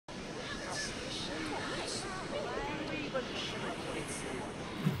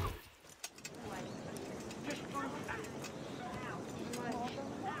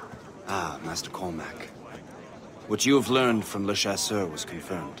Master Cormac. What you have learned from Le Chasseur was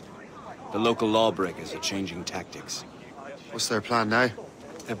confirmed. The local lawbreakers are changing tactics. What's their plan now?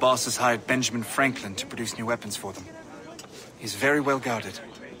 Their boss has hired Benjamin Franklin to produce new weapons for them. He's very well guarded.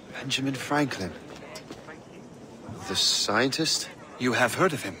 Benjamin Franklin? The scientist? You have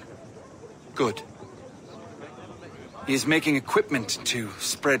heard of him? Good. He is making equipment to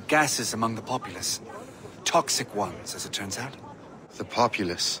spread gases among the populace. Toxic ones, as it turns out. The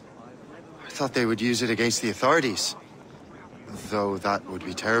populace? I thought they would use it against the authorities. Though that would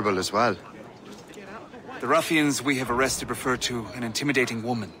be terrible as well. The ruffians we have arrested refer to an intimidating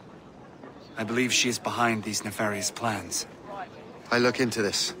woman. I believe she is behind these nefarious plans. I'll look into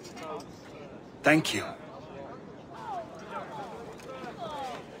this. Thank you.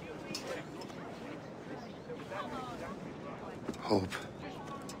 Hope.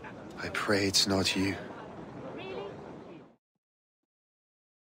 I pray it's not you.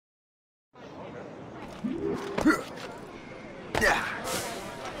 Yeah.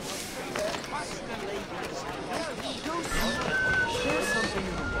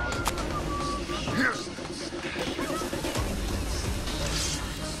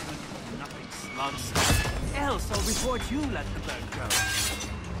 Else I'll report you let the bird go.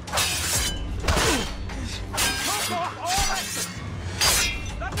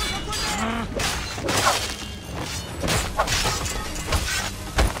 That was a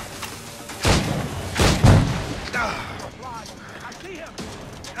I see him.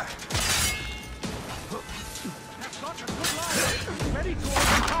 That's got a good line. Ready to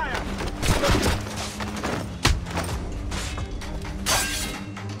open fire.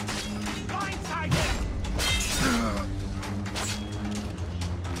 Blindside him.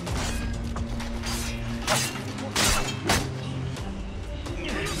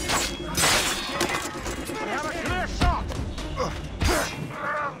 We have a clear shot.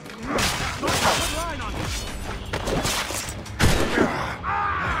 Not a good line on him.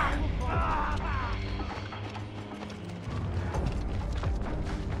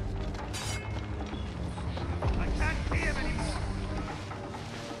 I can't see him anymore.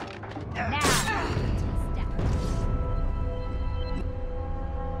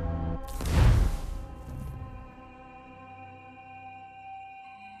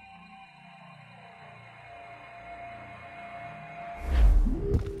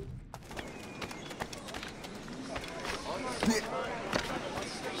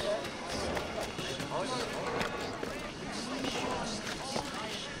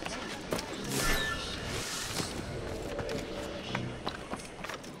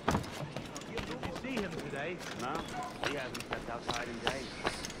 No, he hasn't stepped outside in days.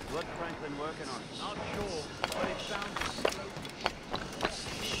 What's Franklin working on? Not sure, but it sounds...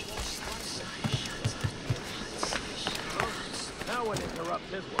 Now we'll interrupt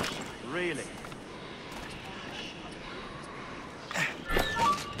his work. Really?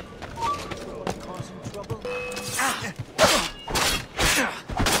 Causing trouble?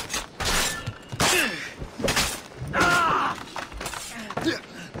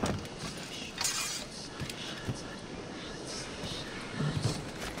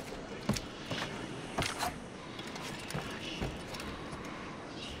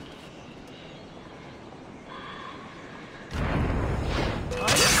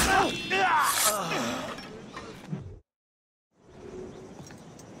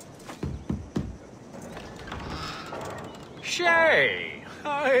 Shay!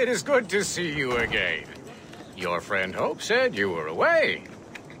 It is good to see you again. Your friend Hope said you were away.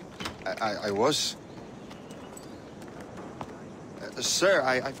 I was. Sir,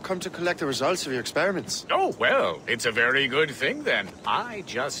 I've come to collect the results of your experiments. Oh, well, it's a very good thing then. I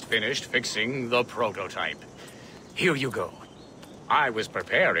just finished fixing the prototype. Here you go. I was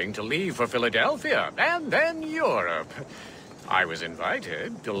preparing to leave for Philadelphia and then Europe. I was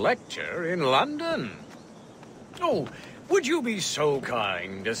invited to lecture in London. Oh, would you be so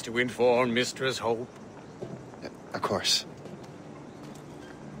kind as to inform Mistress Hope? Of course.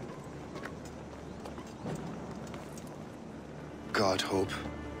 God, Hope.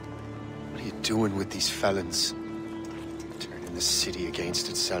 What are you doing with these felons? Turning the city against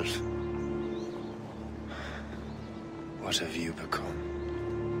itself. What have you become?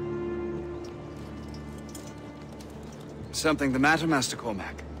 Something the matter, Master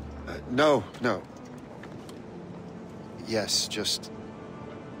Cormac? No. Yes, just...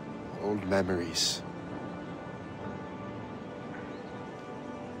 old memories.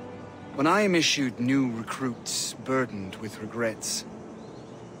 When I am issued new recruits burdened with regrets,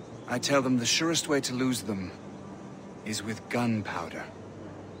 I tell them the surest way to lose them is with gunpowder.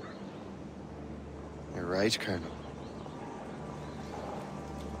 You're right, Colonel.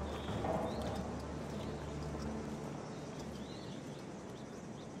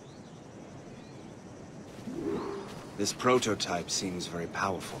 This prototype seems very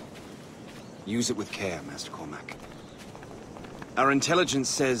powerful. Use it with care, Master Cormac. Our intelligence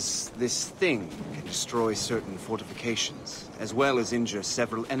says this thing can destroy certain fortifications, as well as injure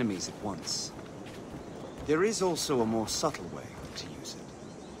several enemies at once. There is also a more subtle way to use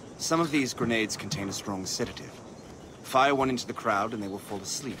it. Some of these grenades contain a strong sedative. Fire one into the crowd and they will fall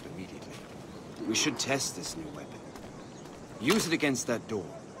asleep immediately. We should test this new weapon. Use it against that door.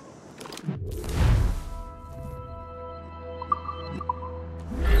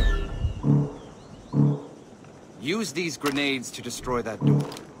 Use these grenades to destroy that door.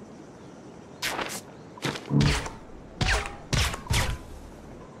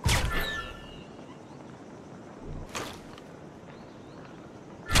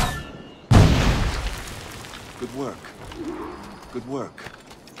 Good work. Good work.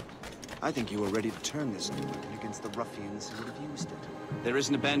 I think you are ready to turn this new weapon against the ruffians who would have used it. There is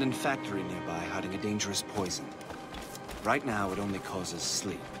an abandoned factory nearby hiding a dangerous poison. Right now, it only causes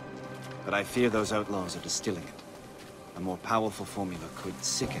sleep. But I fear those outlaws are distilling it. A more powerful formula could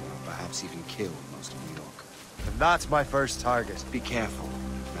sicken or perhaps even kill most of New York. And that's my first target. Be careful,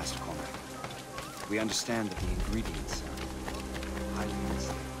 Master Cormac. We understand that the ingredients are highly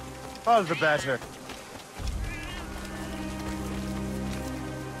unsafe. All the better.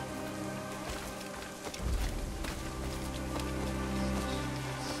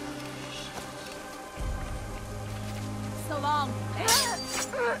 So long.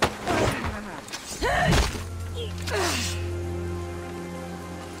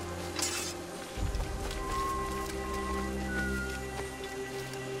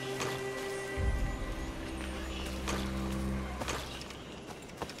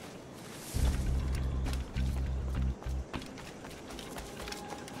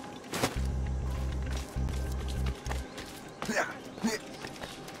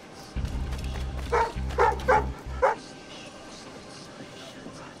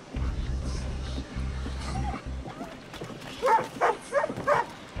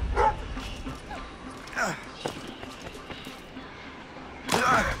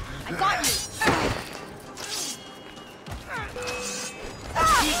 I got you!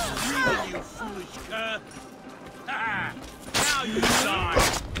 You foolish cur! Ah! Now you die!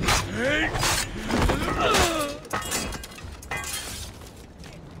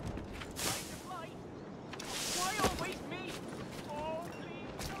 Why always me? Oh,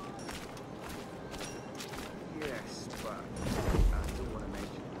 please. Yes, but I don't want to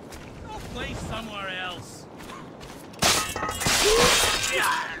mention. Go play somewhere else!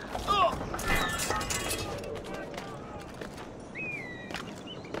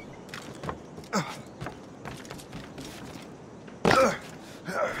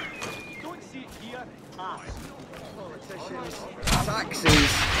 Don't see it here. Ah, Politicians,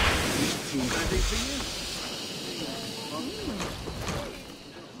 taxes. Ready for you?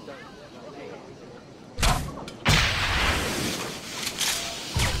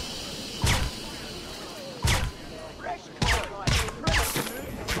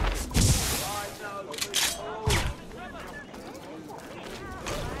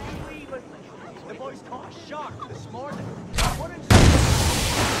 the boys caught a shark this morning. What is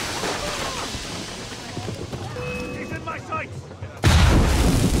He's in my sights!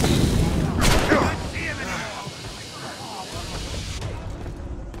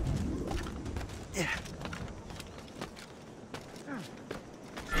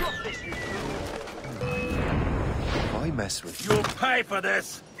 I mess with you. You'll pay for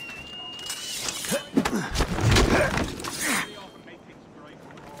this!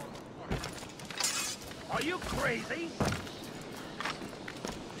 Are you crazy?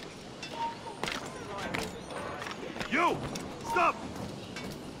 You! Stop!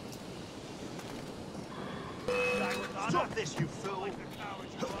 Stop this, you fool!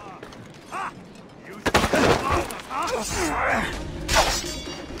 Ha! You huh?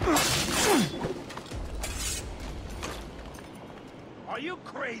 Are you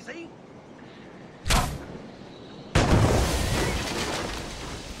crazy?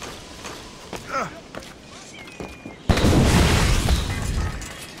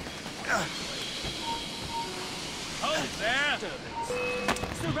 Hold there!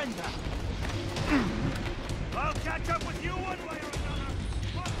 Surrender! I'll catch up with you one way or another!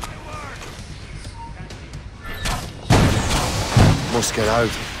 Mark my word! Must get out,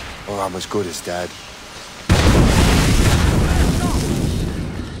 or I'm as good as dead.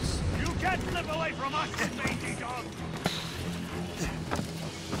 You can't slip away from us, you mangy dog!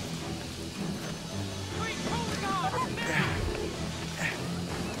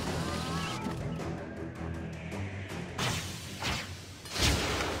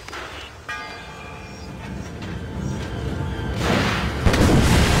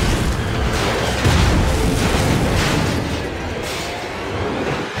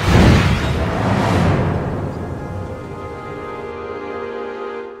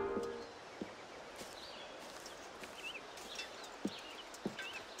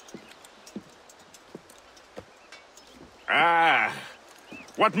 Ah,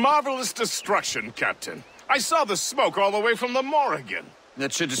 what marvelous destruction, Captain. I saw the smoke all the way from the Morrigan.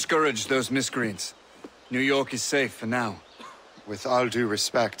 That should discourage those miscreants. New York is safe for now. With all due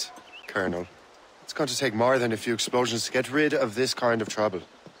respect, Colonel, it's going to take more than a few explosions to get rid of this kind of trouble.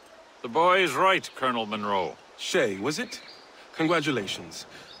 The boy is right, Colonel Monroe. Shay, was it? Congratulations.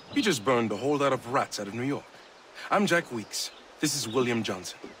 You just burned a whole lot of rats out of New York. I'm Jack Weeks. This is William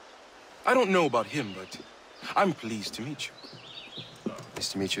Johnson. I don't know about him, but I'm pleased to meet you.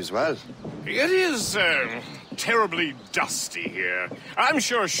 Nice to meet you as well. It is, terribly dusty here. I'm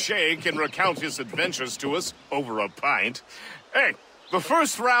sure Shay can recount his adventures to us over a pint. Hey, the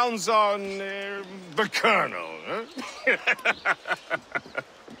first round's on, the Colonel, huh?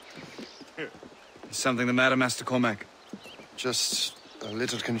 Is something the matter, Master Cormac? Just a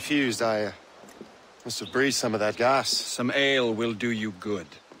little confused. I must have breathed some of that gas. Some ale will do you good.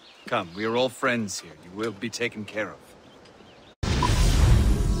 Come, we are all friends here. You will be taken care of.